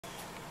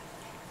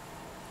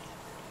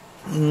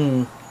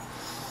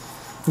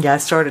Yeah, I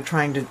started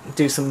trying to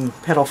do some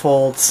petal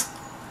folds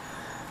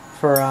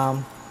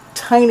for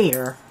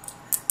tinier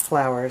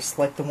flowers,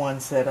 like the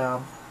ones that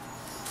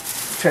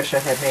Tricia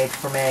had made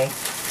for me.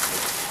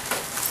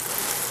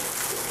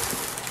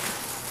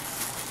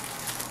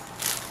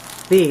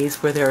 These,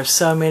 where there are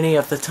so many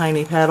of the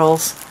tiny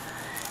petals,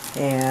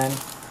 and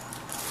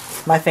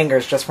my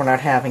fingers just were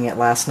not having it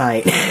last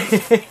night.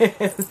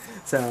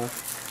 So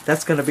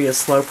that's going to be a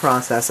slow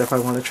process if I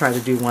want to try to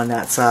do one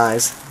that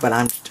size, but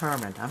I'm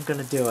determined. I'm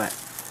going to do it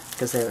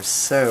because they are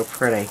so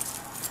pretty.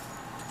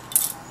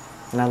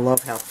 And I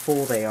love how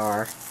full they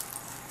are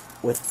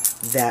with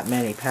that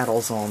many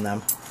petals on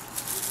them.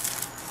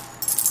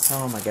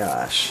 Oh my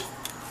gosh.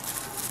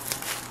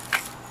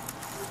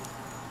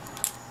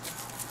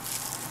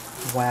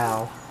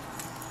 Wow.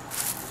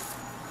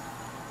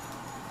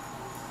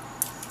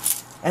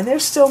 And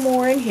there's still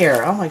more in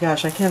here. Oh my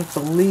gosh, I can't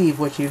believe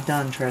what you've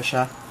done,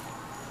 Tricia.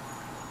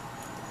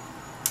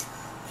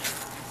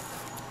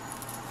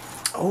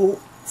 Oh,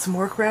 some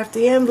more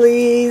crafty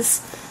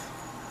embleys.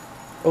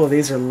 Oh,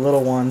 these are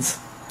little ones.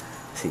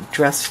 See,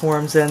 dress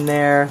forms in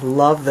there.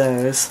 Love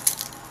those.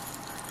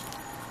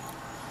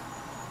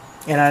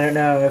 And I don't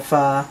know if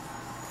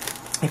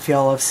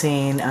y'all have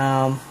seen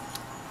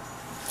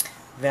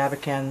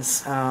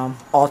Vabican's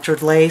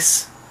altered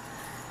lace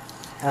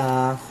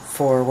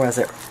for, what is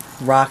it,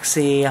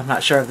 Roxy. I'm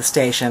not sure of the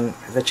station,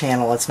 the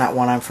channel. It's not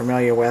one I'm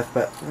familiar with,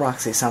 but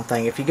Roxy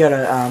something. If you go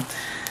to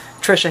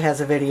Tricia has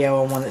a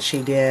video on one that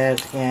she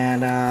did,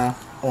 and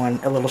on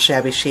A Little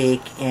Shabby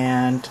Chic,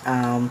 and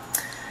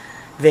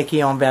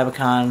Vicky on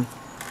Vabican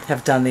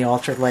have done the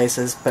altered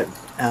laces, but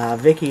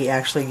Vicky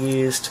actually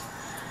used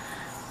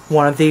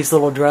one of these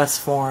little dress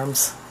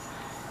forms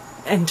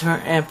and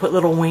put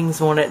little wings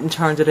on it and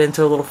turned it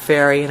into a little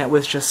fairy, and it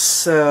was just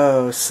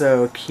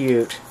so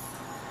cute.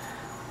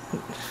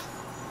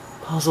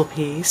 Puzzle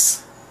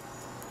piece.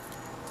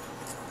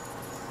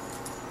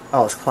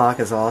 Oh, this clock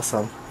is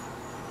awesome.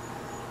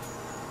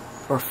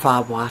 Or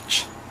fob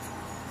watch.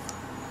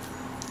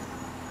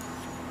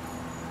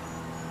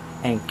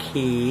 And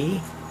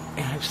key.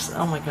 And I just,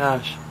 oh my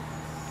gosh,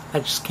 I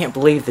just can't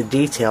believe the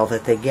detail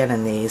that they get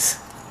in these.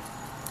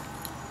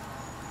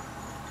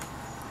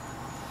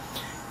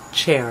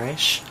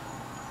 Cherish.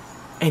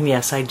 And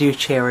yes, I do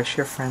cherish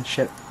your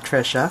friendship,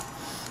 Tricia.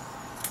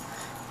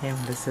 And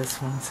what does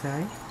this one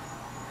say?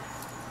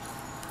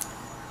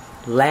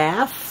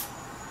 Laugh.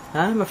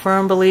 I'm a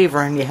firm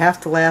believer, and you have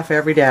to laugh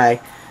every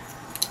day.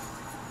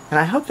 And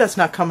I hope that's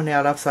not coming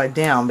out upside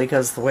down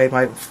because the way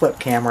my flip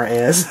camera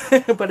is.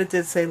 But it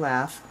did say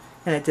laugh,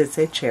 and it did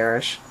say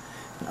cherish.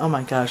 And oh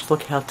my gosh,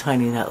 look how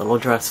tiny that little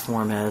dress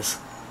form is.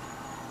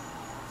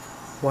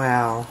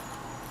 Wow.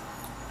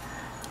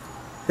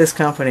 This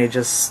company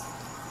just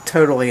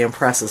totally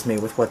impresses me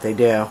with what they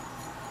do.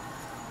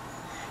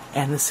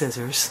 And the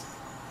scissors.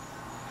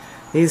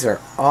 These are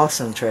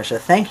awesome, Tricia.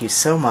 Thank you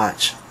so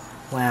much.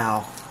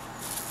 Wow.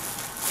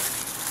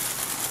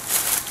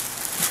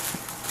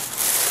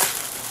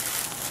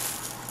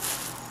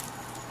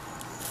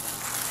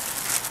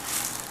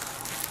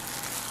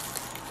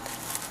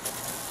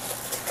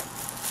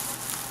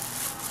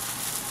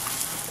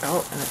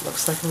 Oh, and it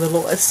looks like a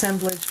little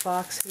assemblage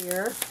box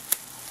here.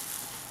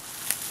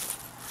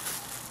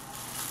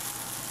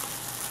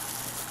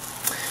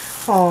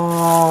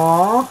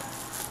 Aww.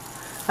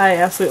 I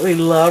absolutely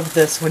loved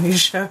this when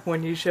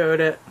you showed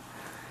it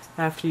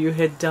after you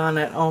had done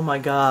it. Oh my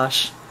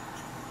gosh.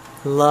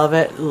 Love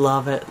it,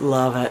 love it,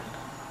 love it.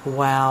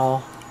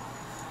 Wow.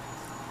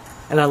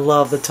 And I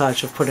love the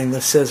touch of putting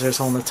the scissors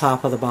on the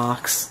top of the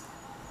box.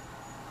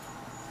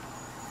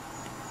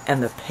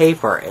 And the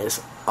paper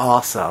is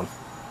awesome.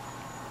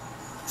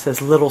 It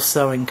says Little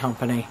Sewing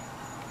Company.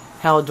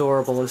 How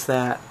adorable is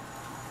that?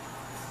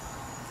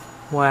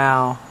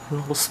 Wow. And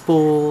little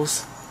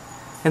spools.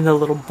 And the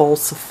little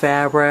bolts of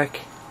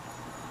fabric.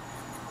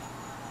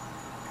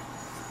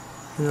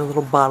 And the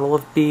little bottle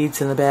of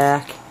beads in the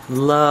back.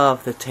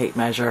 Love the tape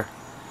measure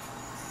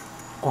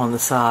on the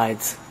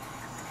sides.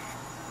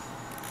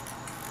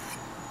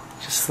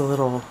 Just the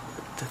little,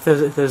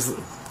 those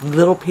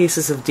little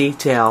pieces of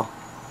detail.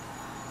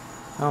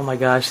 Oh my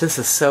gosh, this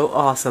is so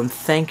awesome.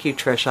 Thank you,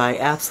 Tricia. I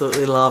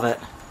absolutely love it.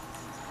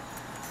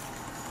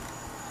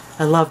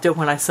 I loved it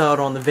when I saw it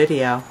on the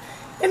video.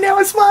 And now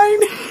it's mine.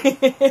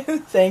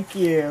 Thank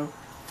you.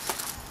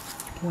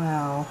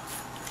 Wow.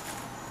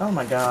 Oh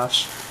my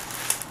gosh.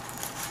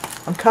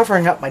 I'm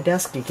covering up my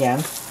desk again.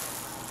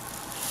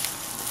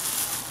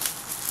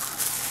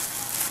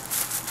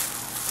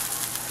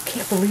 I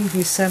can't believe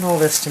you sent all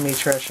this to me,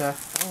 Tricia.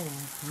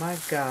 Oh my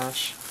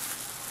gosh.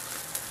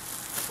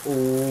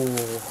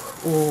 Ooh.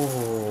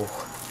 Ooh.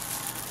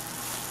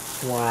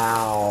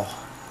 Wow.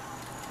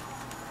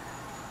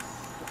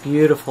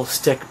 Beautiful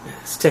stick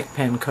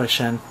pin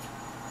cushion.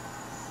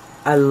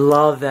 I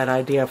love that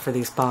idea for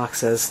these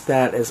boxes.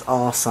 That is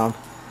awesome.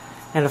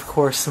 And of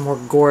course, some more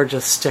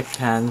gorgeous stick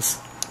pins.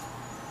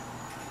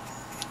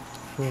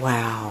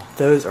 Wow,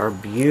 those are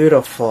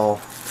beautiful.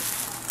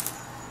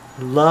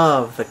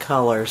 Love the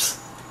colors.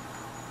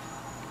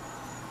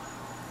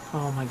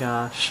 Oh my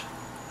gosh.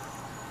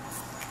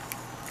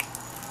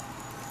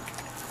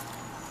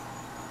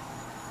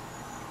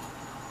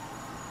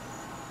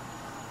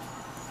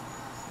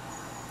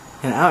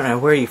 And I don't know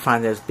where you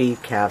find those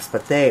bead caps,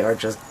 but they are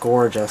just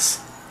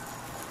gorgeous.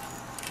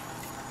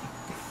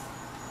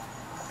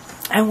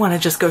 I want to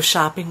just go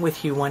shopping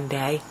with you one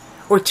day,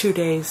 or 2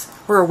 days,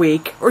 or a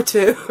week, or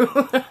 2.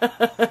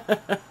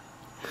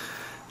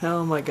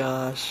 Oh my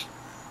gosh.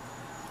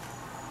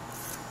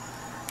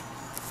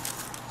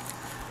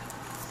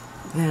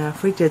 Now,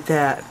 if we did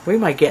that, we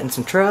might get in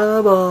some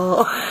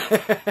trouble.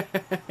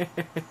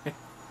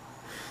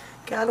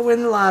 Gotta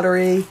win the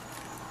lottery.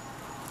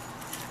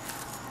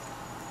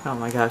 Oh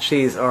my gosh,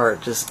 these are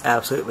just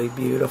absolutely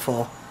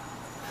beautiful.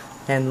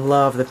 And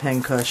love the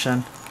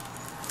pincushion.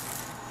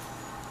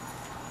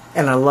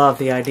 And I love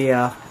the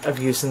idea of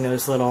using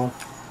those little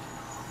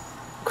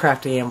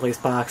Crafty Ambly's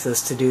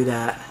boxes to do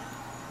that.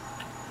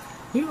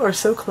 You are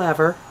so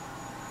clever.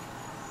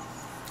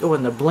 Oh,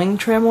 and the bling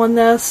trim on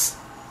this,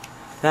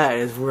 that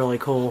is really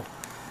cool.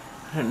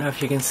 I don't know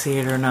if you can see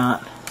it or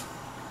not,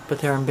 but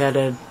they're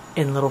embedded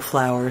in little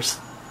flowers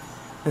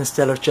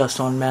instead of just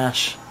on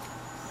mesh.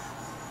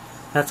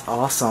 That's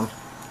awesome.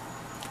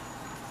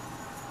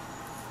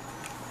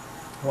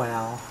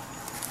 Wow.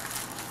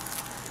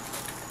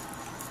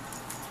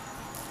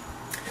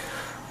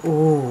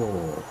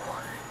 Ooh.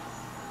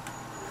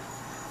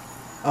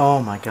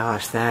 Oh my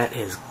gosh, that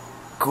is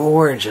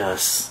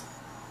gorgeous.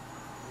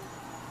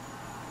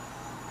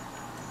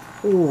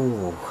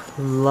 Ooh,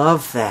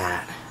 love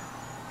that.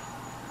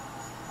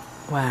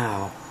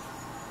 Wow.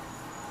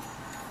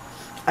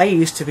 I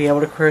used to be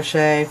able to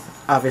crochet,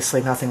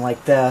 obviously nothing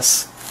like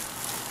this.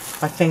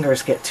 My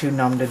fingers get too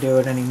numb to do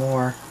it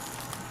anymore.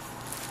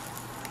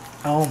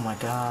 Oh my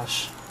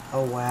gosh.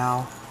 Oh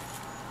wow.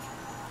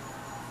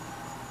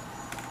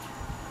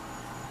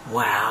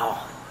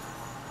 Wow.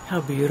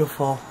 How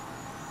beautiful.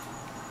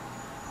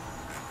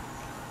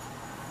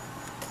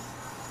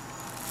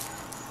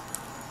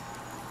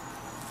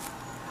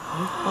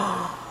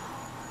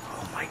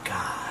 Oh my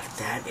god,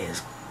 that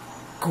is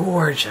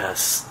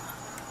gorgeous.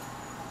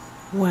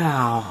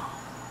 Wow.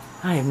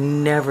 I have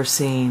never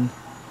seen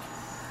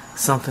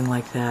something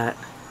like that.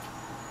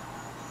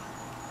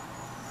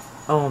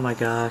 Oh my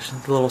gosh,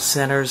 the little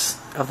centers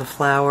of the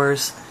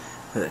flowers,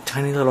 the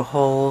tiny little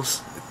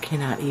holes. I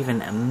cannot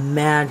even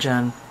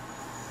imagine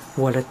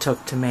what it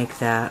took to make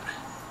that.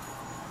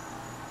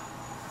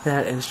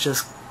 That is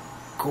just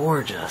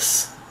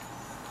gorgeous.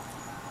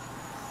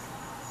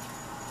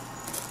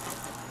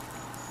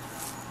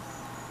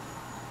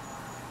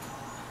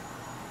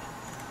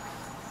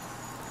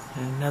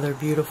 And another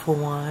beautiful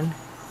one.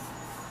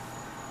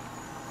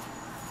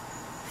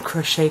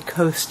 Crochet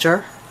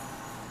coaster.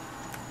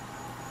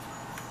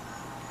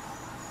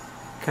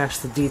 Gosh,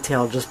 the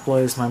detail just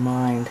blows my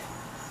mind.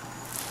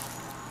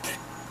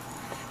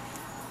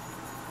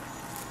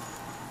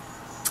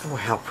 Oh,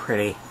 how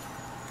pretty.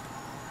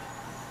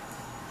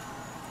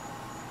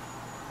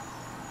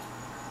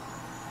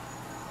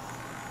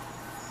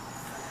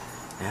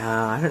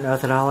 Now, I don't know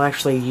that I'll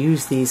actually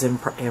use these in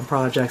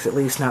projects, at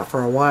least not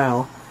for a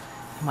while.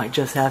 I might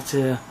just have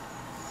to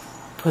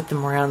put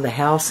them around the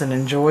house and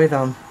enjoy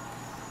them.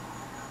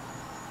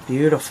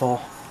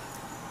 Beautiful.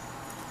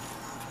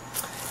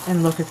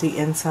 And look at the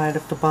inside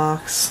of the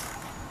box,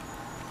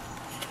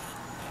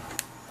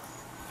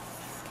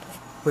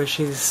 where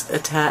she's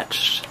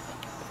attached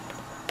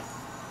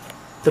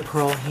the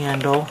pearl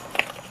handle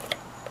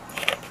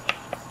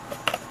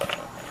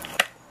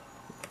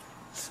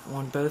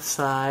on both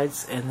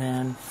sides, and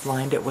then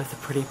lined it with the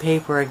pretty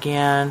paper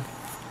again,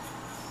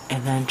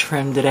 and then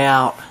trimmed it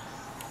out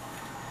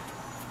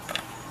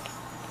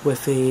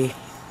with the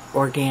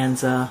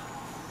organza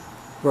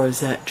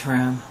rosette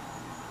trim.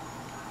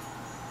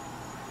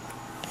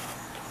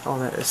 Oh,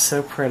 that is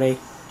so pretty.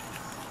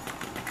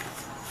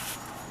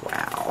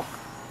 Wow.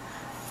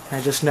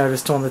 I just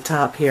noticed on the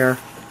top here,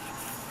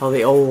 all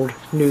the old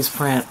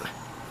newsprint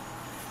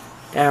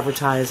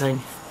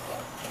advertising.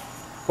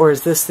 Or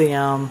is this the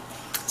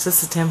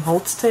Tim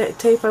Holtz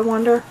tape, I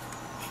wonder?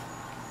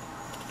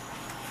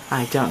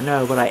 I don't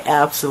know, but I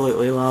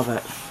absolutely love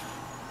it.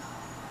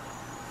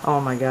 Oh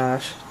my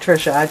gosh.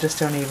 Tricia, I just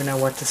don't even know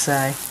what to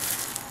say.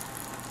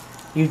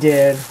 You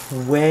did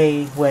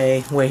way,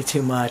 way, way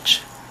too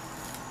much.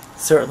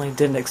 Certainly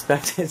didn't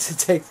expect it to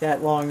take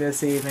that long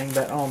this evening,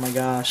 but oh my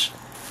gosh.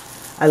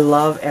 I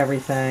love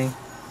everything,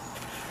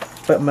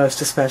 but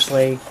most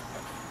especially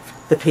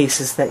the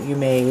pieces that you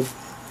made.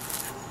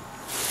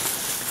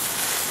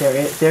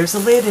 There's a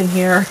lid in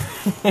here.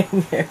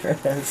 There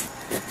it is.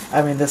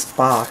 I mean, this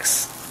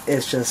box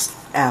is just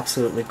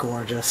absolutely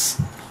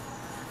gorgeous.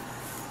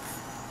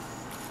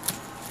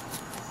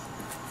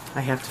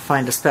 I have to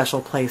find a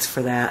special place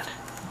for that.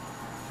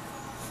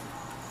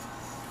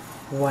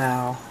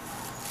 Wow.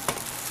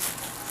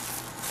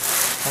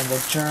 And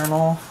the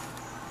journal.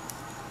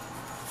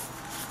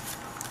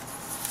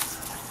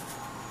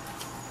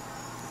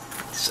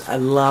 I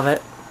love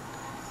it.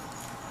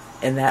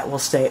 And that will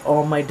stay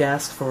on my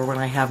desk for when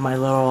I have my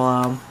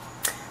little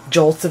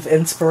jolts of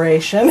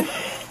inspiration.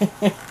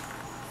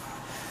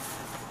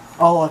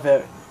 All of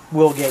it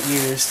will get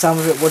used. Some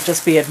of it will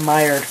just be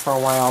admired for a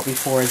while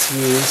before it's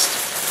used.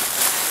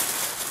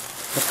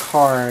 The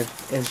card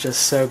is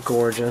just so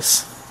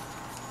gorgeous.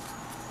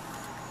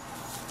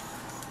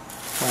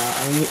 Wow,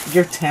 I mean,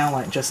 your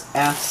talent just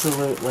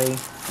absolutely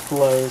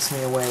blows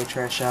me away,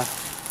 Tricia.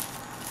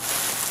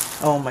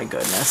 Oh my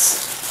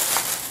goodness.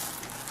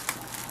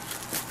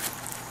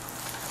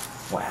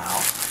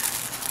 Wow.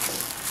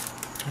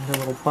 And the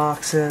little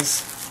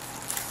boxes,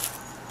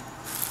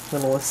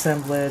 little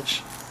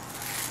assemblage,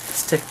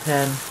 stick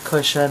pin,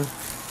 cushion.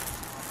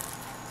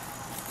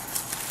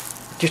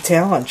 Your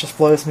talent just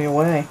blows me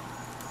away.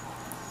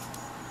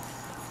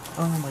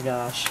 Oh my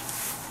gosh.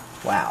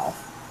 Wow.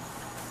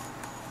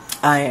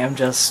 I am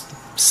just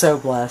so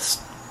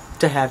blessed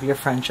to have your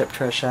friendship,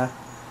 Tricia.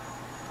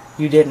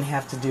 You didn't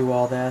have to do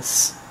all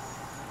this.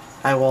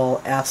 I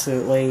will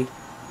absolutely,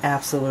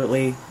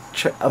 absolutely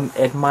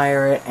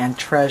admire it and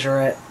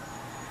treasure it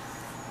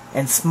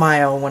and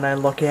smile when I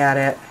look at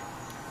it.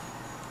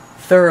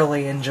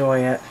 Thoroughly enjoy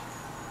it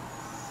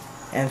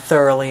and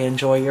thoroughly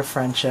enjoy your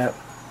friendship.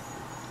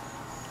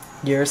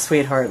 You're a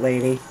sweetheart,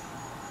 lady.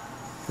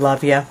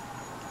 Love you.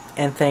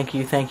 And thank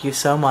you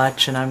so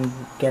much. And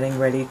I'm getting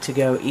ready to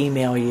go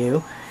email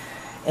you.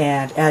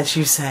 And as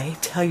you say,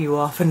 tell you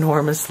off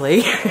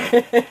enormously.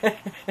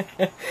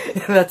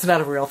 That's not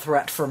a real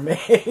threat for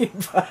me,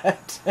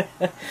 but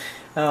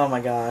oh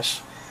my gosh.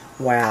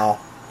 Wow.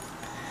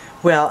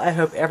 Well, I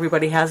hope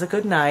everybody has a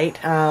good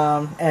night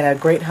and a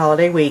great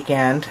holiday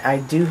weekend. I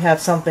do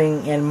have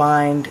something in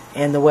mind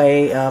in the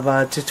way of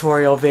a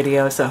tutorial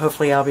video, so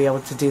hopefully I'll be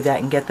able to do that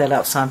and get that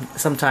up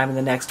sometime in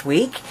the next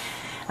week.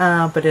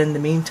 But in the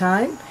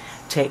meantime,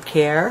 take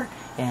care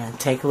and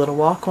take a little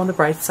walk on the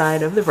bright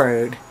side of the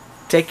road.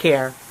 Take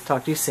care.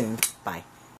 Talk to you soon. Bye.